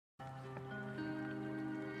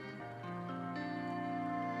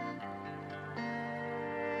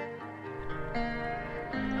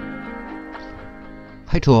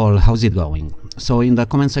Hi to all, how's it going? So in the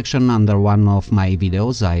comment section under one of my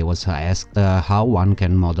videos I was asked how one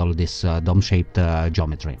can model this dome-shaped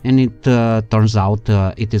geometry, and it turns out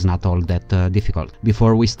it is not all that difficult.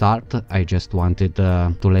 Before we start, I just wanted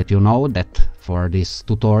to let you know that for this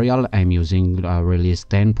tutorial I'm using release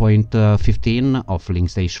 10.15 of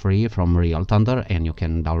LinkStage3 from RealThunder, and you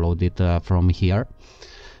can download it from here.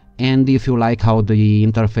 And if you like how the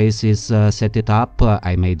interface is set it up,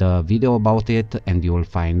 I made a video about it, and you will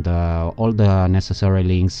find all the necessary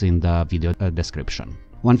links in the video description.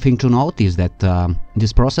 One thing to note is that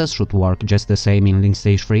this process should work just the same in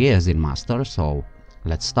LinkStage3 as in Master, so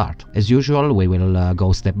let's start. As usual, we will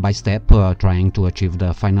go step by step, trying to achieve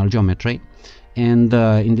the final geometry. And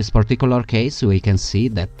in this particular case we can see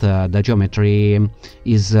that the geometry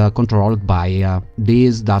is controlled by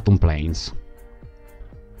these datum planes.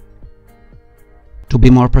 To be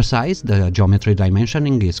more precise, the geometry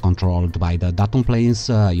dimensioning is controlled by the datum planes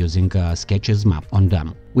using sketches map on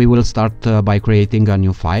them. We will start by creating a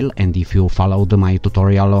new file, and if you followed my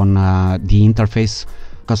tutorial on the interface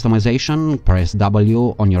customization, press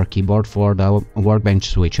W on your keyboard for the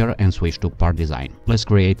workbench switcher and switch to PartDesign. Let's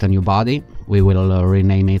create a new body. We will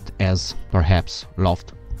rename it as perhaps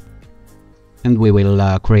loft, and we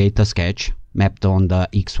will create a sketch mapped on the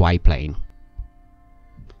XY plane.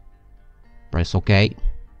 Press OK.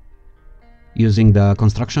 Using the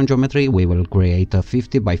construction geometry we will create a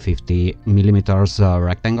 50 by 50 millimeters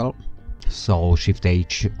rectangle. So Shift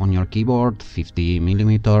H on your keyboard, 50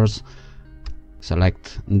 millimeters.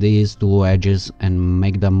 Select these two edges and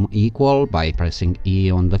make them equal by pressing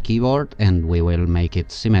E on the keyboard, and we will make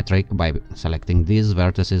it symmetric by selecting these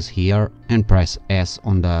vertices here and press S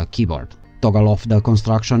on the keyboard. Toggle off the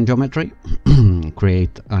construction geometry,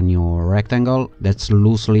 create a new rectangle. Let's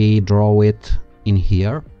loosely draw it in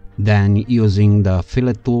here. Then using the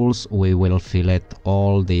fillet tools we will fillet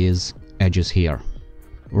all these edges here.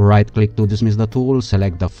 Right click to dismiss the tool,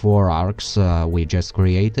 select the four arcs we just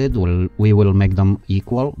created. We will make them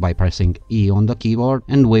equal by pressing E on the keyboard,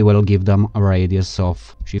 and we will give them a radius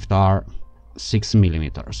of Shift R 6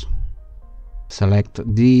 millimeters. Select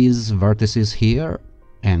these vertices here,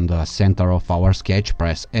 and the center of our sketch,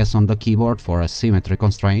 press S on the keyboard for a symmetry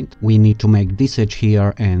constraint. We need to make this edge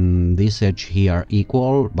here and this edge here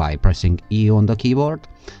equal by pressing E on the keyboard.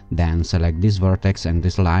 Then select this vertex and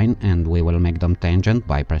this line, and we will make them tangent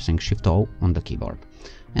by pressing Shift O on the keyboard.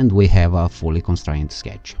 And we have a fully constrained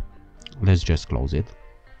sketch. Let's just close it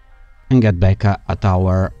and get back at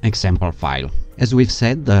our example file. As we've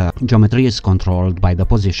said, the geometry is controlled by the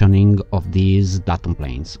positioning of these datum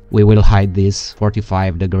planes. We will hide this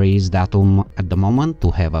 45 degrees datum at the moment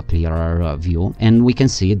to have a clearer view, and we can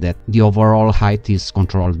see that the overall height is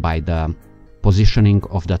controlled by the positioning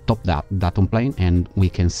of the top datum plane, and we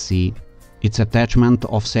can see its attachment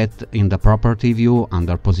offset in the property view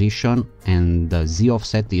under position, and the Z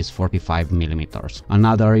offset is 45 millimeters.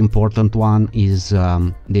 Another important one is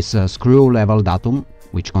this screw level datum,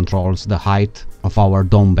 which controls the height of our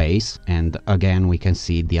dome base, and again we can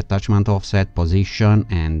see the attachment offset, position,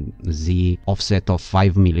 and Z offset of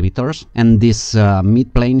 5 millimeters. And this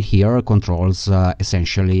mid plane here controls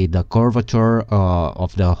essentially the curvature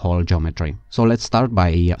of the whole geometry. So let's start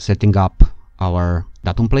by setting up our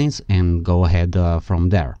datum planes and go ahead from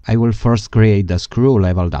there. I will first create the screw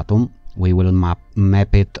level datum. We will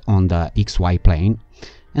map it on the XY plane,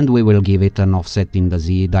 and we will give it an offset in the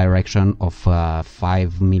Z direction of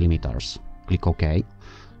 5 millimeters. Click OK.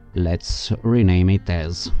 Let's rename it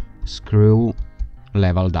as screw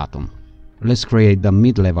level datum. Let's create the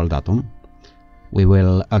mid-level datum. We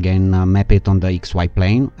will again map it on the XY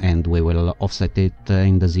plane, and we will offset it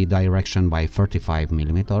in the Z direction by 35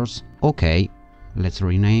 millimeters. OK. Let's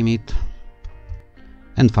rename it.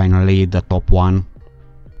 And finally the top one.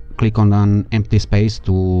 Click on an empty space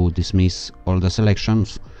to dismiss all the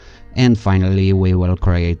selections, and finally we will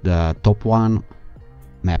create the top one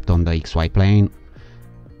mapped on the XY plane,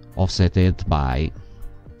 offset it by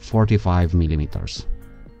 45 millimeters.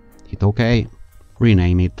 Hit OK,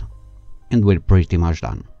 rename it, and we're pretty much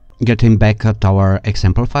done. Getting back at our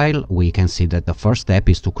example file, we can see that the first step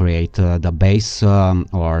is to create the base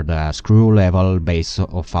or the screw level base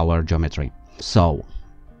of our geometry. So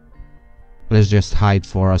let's just hide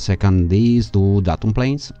for a second these two datum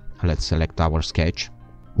planes. Let's select our sketch.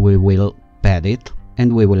 We will pad it,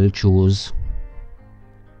 and we will choose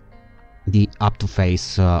the up to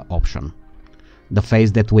face option. The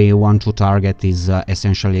face that we want to target is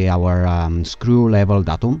essentially our screw level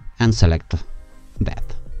datum, and select that.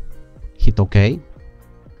 Hit OK.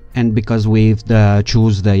 And because we've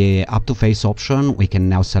choose the up to face option, we can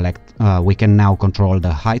now control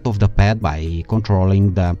the height of the pad by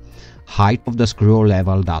controlling the height of the screw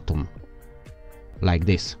level datum, like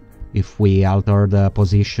this. If we alter the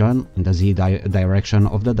position in the Z direction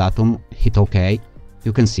of the datum, hit OK,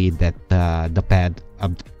 you can see that the pad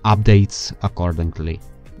updates accordingly.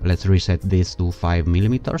 Let's reset this to 5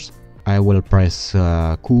 millimeters. I will press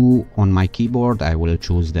Q on my keyboard, I will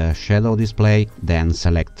choose the shadow display, then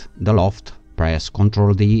select the loft, press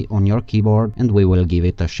Ctrl D on your keyboard, and we will give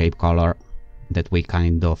it a shape color that we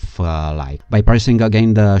kind of like. By pressing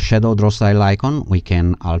again the shadow draw style icon, we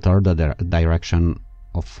can alter the direction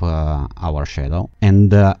of our shadow,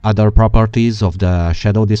 and other properties of the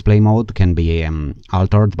shadow display mode can be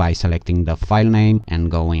altered by selecting the file name and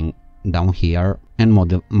going down here and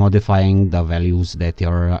modifying the values that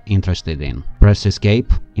you're interested in. Press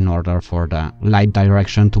escape in order for the light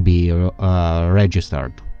direction to be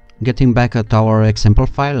registered. Getting back at our example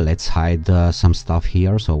file, let's hide some stuff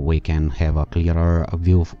here so we can have a clearer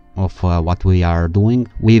view of what we are doing.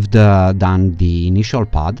 We've done the initial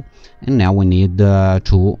pad, and now we need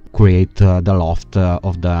to create the loft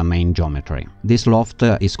of the main geometry. This loft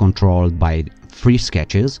is controlled by 3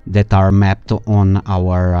 sketches that are mapped on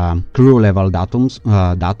our screw level datum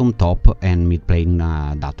top and midplane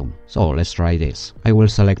datum. So let's try this. I will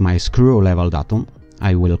select my screw level datum.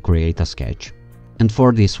 I will create a sketch. And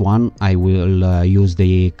for this one, I will use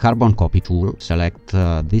the carbon copy tool, select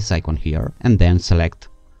this icon here, and then select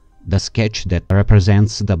the sketch that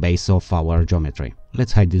represents the base of our geometry.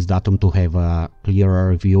 Let's hide this datum to have a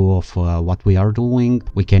clearer view of what we are doing.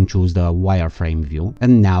 We can choose the wireframe view.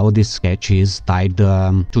 And now this sketch is tied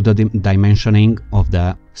to the dimensioning of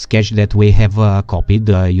the sketch that we have copied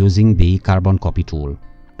using the carbon copy tool.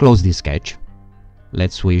 Close this sketch.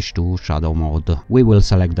 Let's switch to shadow mode. We will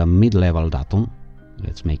select the mid-level datum.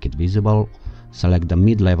 Let's make it visible. Select the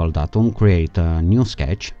mid-level datum, create a new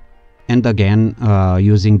sketch. And again,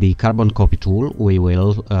 using the carbon copy tool, we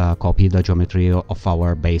will copy the geometry of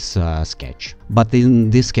our base sketch. But in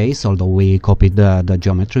this case, although we copied the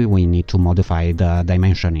geometry, we need to modify the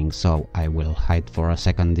dimensioning. So I will hide for a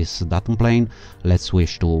second this datum plane. Let's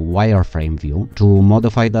switch to wireframe view. To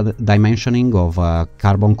modify the dimensioning of a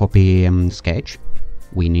carbon copy sketch,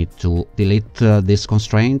 we need to delete this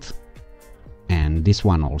constraint and this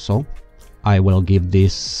one also. I will give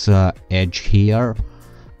this edge here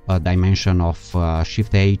a dimension of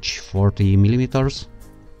Shift H 40 millimeters,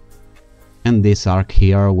 and this arc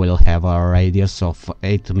here will have a radius of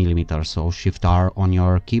 8 millimeters. So Shift R on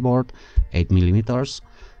your keyboard, 8 millimeters,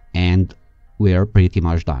 and we're pretty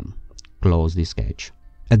much done. Close this sketch.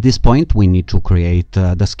 At this point, we need to create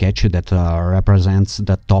the sketch that represents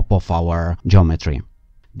the top of our geometry.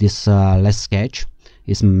 This last sketch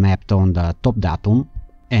is mapped on the top datum,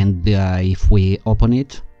 and if we open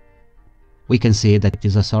it, we can see that it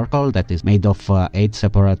is a circle that is made of 8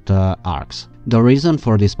 separate arcs. The reason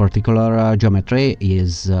for this particular geometry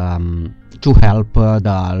is to help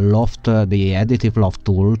the loft, the additive loft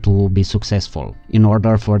tool to be successful. In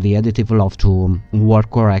order for the additive loft to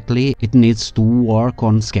work correctly, it needs to work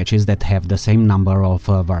on sketches that have the same number of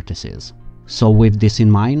vertices. So with this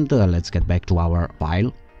in mind, let's get back to our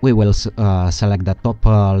file. We will select the top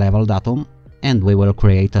level datum and we will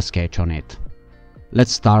create a sketch on it.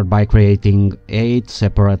 Let's start by creating 8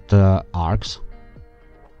 separate arcs,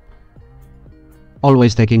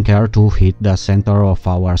 always taking care to hit the center of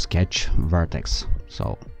our sketch vertex.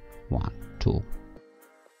 So 1, 2.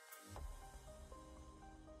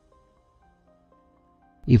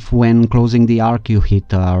 If when closing the arc you hit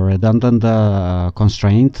a redundant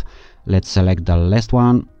constraint, let's select the last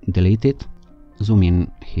one, delete it, zoom in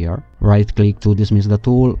here, right click to dismiss the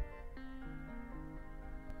tool,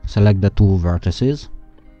 select the 2 vertices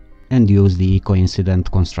and use the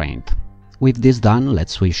coincident constraint. With this done,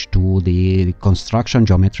 let's switch to the construction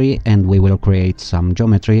geometry and we will create some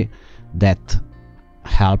geometry that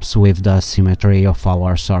helps with the symmetry of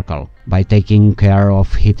our circle by taking care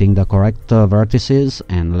of hitting the correct vertices.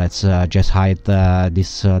 And let's just hide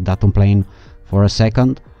this datum plane for a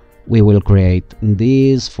second. We will create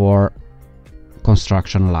these 4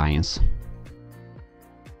 construction lines.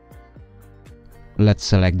 Let's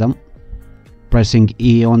select them. Pressing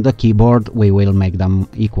E on the keyboard, we will make them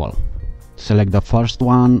equal. Select the first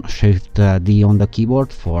one, Shift D on the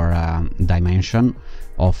keyboard for a dimension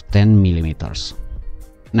of 10 millimeters.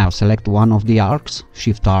 Now select one of the arcs,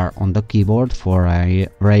 Shift R on the keyboard for a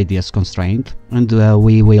radius constraint, and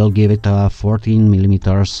we will give it a 14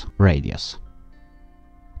 millimeters radius.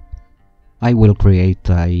 I will create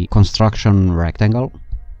a construction rectangle.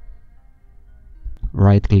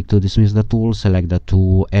 right click to dismiss the tool, select the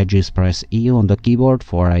two edges, press E on the keyboard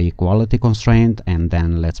for a equality constraint, and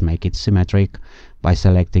then let's make it symmetric by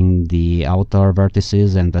selecting the outer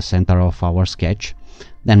vertices and the center of our sketch.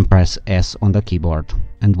 Then press S on the keyboard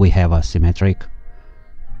and we have a symmetric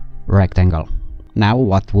rectangle. Now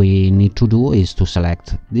what we need to do is to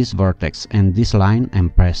select this vertex and this line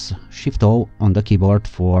and press Shift O on the keyboard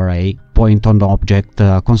for a point on the object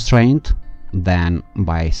constraint. Then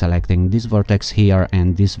by selecting this vertex here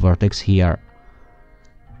and this vertex here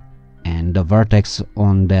and the vertex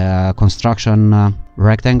on the construction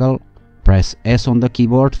rectangle, press S on the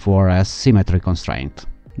keyboard for a symmetry constraint.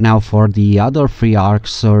 Now for the other three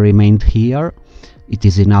arcs remained here, it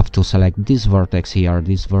is enough to select this vertex here,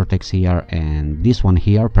 and this one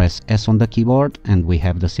here, press S on the keyboard and we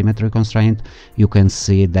have the symmetry constraint. You can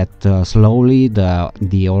see that slowly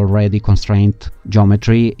the already constrained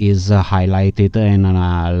geometry is highlighted in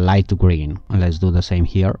a light green. Let's do the same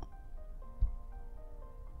here.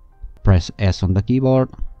 Press S on the keyboard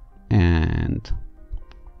and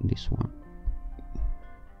this one.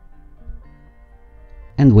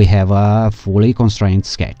 And we have a fully constrained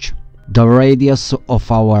sketch. The radius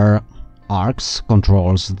of our arcs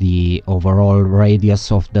controls the overall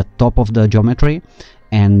radius of the top of the geometry,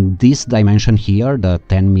 and this dimension here, the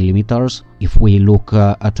 10 millimeters, if we look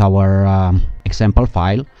at our example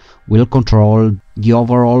file, will control the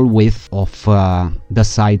overall width of the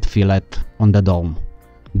side fillet on the dome.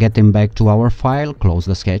 Getting back to our file, close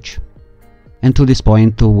the sketch. And to this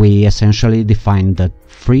point we essentially define the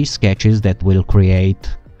three sketches that will create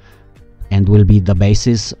and will be the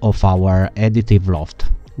basis of our additive loft.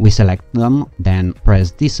 We select them, then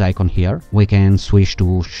press this icon here. We can switch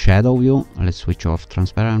to shadow view. Let's switch off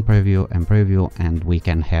transparent preview and preview, and we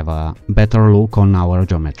can have a better look on our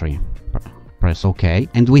geometry. Press OK,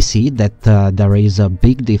 and we see that there is a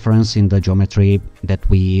big difference in the geometry that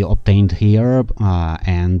we obtained here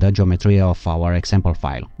and the geometry of our example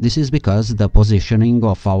file. This is because the positioning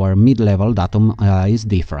of our mid-level datum is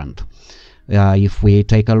different. If we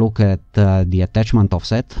take a look at the attachment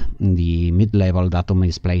offset, the mid-level datum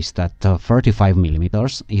is placed at 35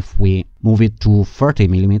 millimeters. If we move it to 30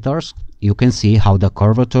 millimeters, you can see how the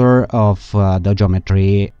curvature of the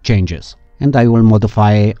geometry changes. And I will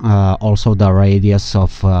modify also the radius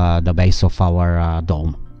of the base of our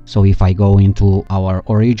dome. So if I go into our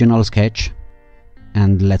original sketch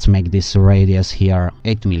and let's make this radius here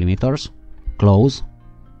 8 millimeters, close.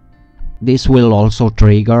 This will also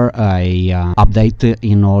trigger a update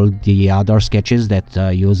in all the other sketches that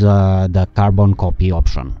use the carbon copy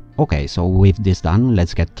option. Okay, so with this done,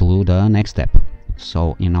 let's get to the next step.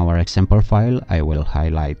 So in our example file, I will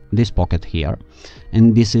highlight this pocket here,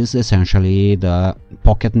 and this is essentially the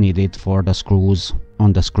pocket needed for the screws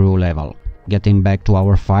on the screw level. Getting back to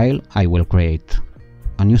our file, I will create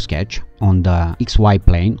a new sketch on the XY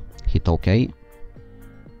plane, hit OK.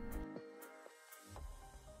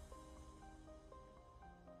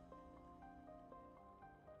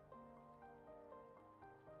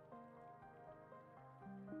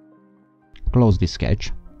 Close this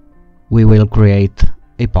sketch. We will create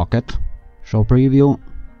a pocket, show preview.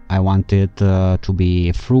 I want it to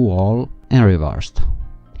be through all and reversed.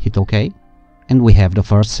 Hit OK, and we have the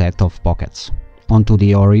first set of pockets. Onto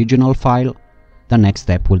the original file, the next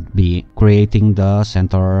step would be creating the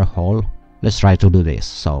center hole. Let's try to do this.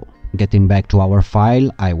 So, getting back to our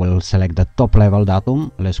file, I will select the top level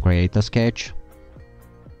datum. Let's create a sketch.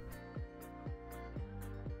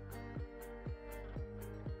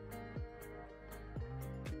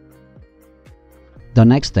 The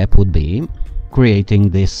next step would be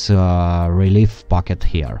creating this relief pocket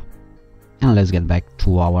here. And let's get back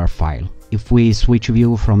to our file. If we switch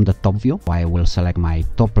view from the top view, I will select my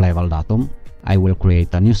top level datum. I will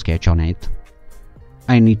create a new sketch on it.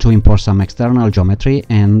 I need to import some external geometry,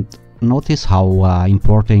 and notice how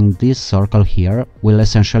importing this circle here will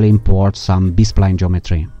essentially import some B-spline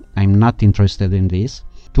geometry. I'm not interested in this.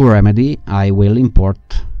 To remedy, I will import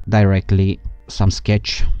directly some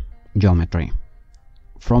sketch geometry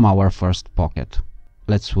from our first pocket.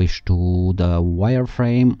 Let's switch to the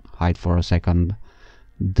wireframe, hide for a second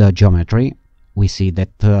the geometry. We see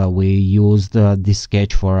that we used this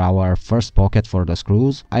sketch for our first pocket for the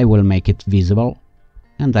screws. I will make it visible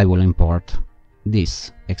and I will import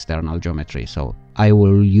this external geometry. So I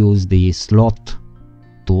will use the slot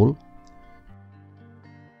tool.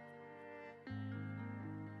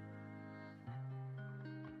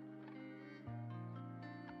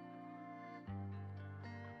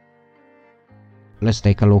 Let's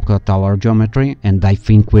take a look at our geometry, and I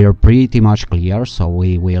think we're pretty much clear, so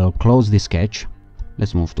we will close this sketch.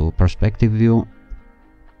 Let's move to perspective view,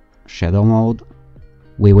 shadow mode,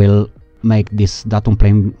 We will make this datum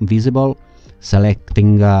plane visible,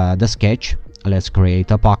 selecting the sketch. Let's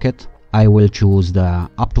create a pocket. I will choose the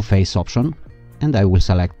up to face option, and I will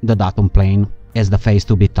select the datum plane as the face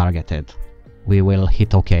to be targeted. We will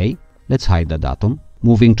hit OK. Let's hide the datum.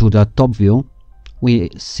 Moving to the top view, we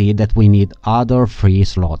see that we need other 3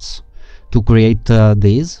 slots. To create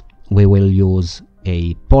these, we will use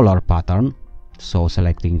a polar pattern. So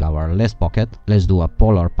selecting our last pocket, let's do a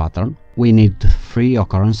polar pattern. We need 3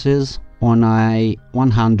 occurrences on a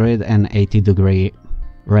 180-degree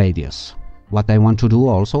radius. What I want to do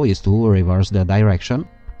also is to reverse the direction.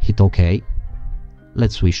 Hit OK.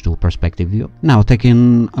 Let's switch to perspective view. Now,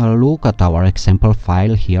 taking a look at our example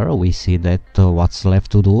file here, we see that what's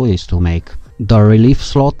left to do is to make the relief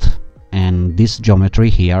slot and this geometry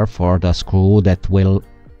here for the screw that will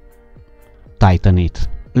tighten it.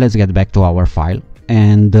 Let's get back to our file,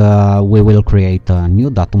 and we will create a new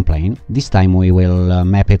datum plane. This time we will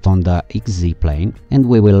map it on the XZ plane, and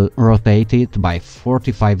we will rotate it by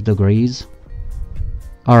 45 degrees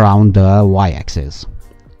around the y-axis.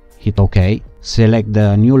 Hit OK. Select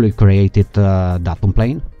the newly created datum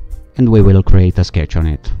plane, and we will create a sketch on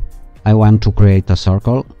it. I want to create a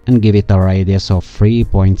circle and give it a radius of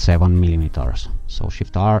 3.7 millimeters. So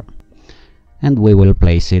Shift R, and we will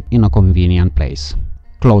place it in a convenient place.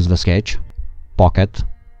 Close the sketch, pocket,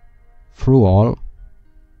 through all,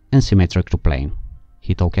 and symmetric to plane.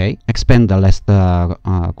 Hit OK. Expand the last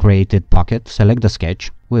created pocket, select the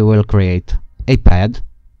sketch. We will create a pad,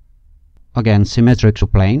 again symmetric to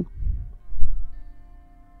plane,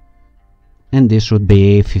 and this should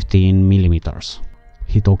be 15 millimeters.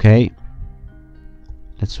 Hit OK.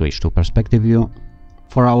 Let's switch to perspective view.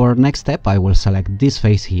 For our next step, I will select this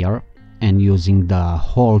face here, and using the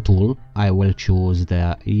hole tool, I will choose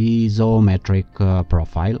the isometric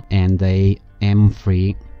profile and a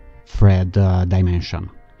M3 thread dimension.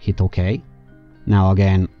 Hit OK. Now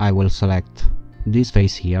again, I will select this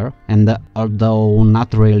face here, and although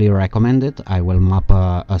not really recommended, I will map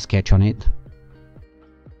a sketch on it.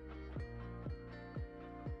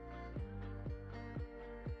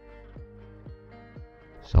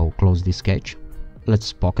 So close this sketch.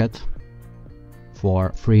 Let's pocket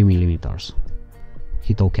for 3 millimeters.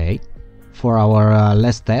 Hit OK. For our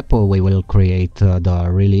last step, we will create the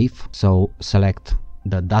relief. So select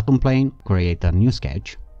the datum plane, create a new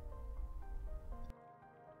sketch.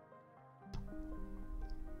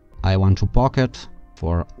 I want to pocket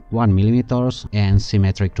for 1 millimeters and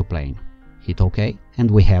symmetric to plane. Hit OK, and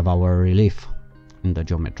we have our relief in the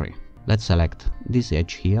geometry. Let's select this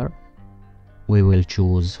edge here. We will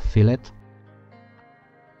choose fillet.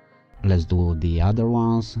 Let's do the other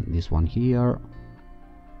ones. This one here,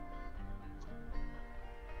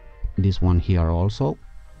 this one here also,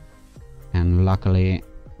 and luckily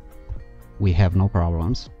we have no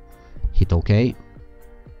problems. Hit OK.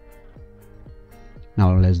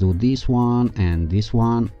 Now let's do this one, and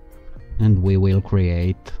we will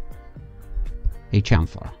create a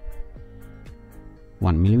chamfer.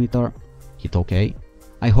 1 millimeter. Hit OK.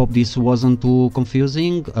 I hope this wasn't too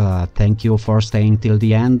confusing. Thank you for staying till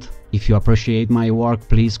the end. If you appreciate my work,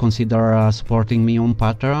 please consider supporting me on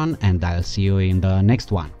Patreon, and I'll see you in the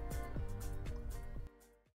next one.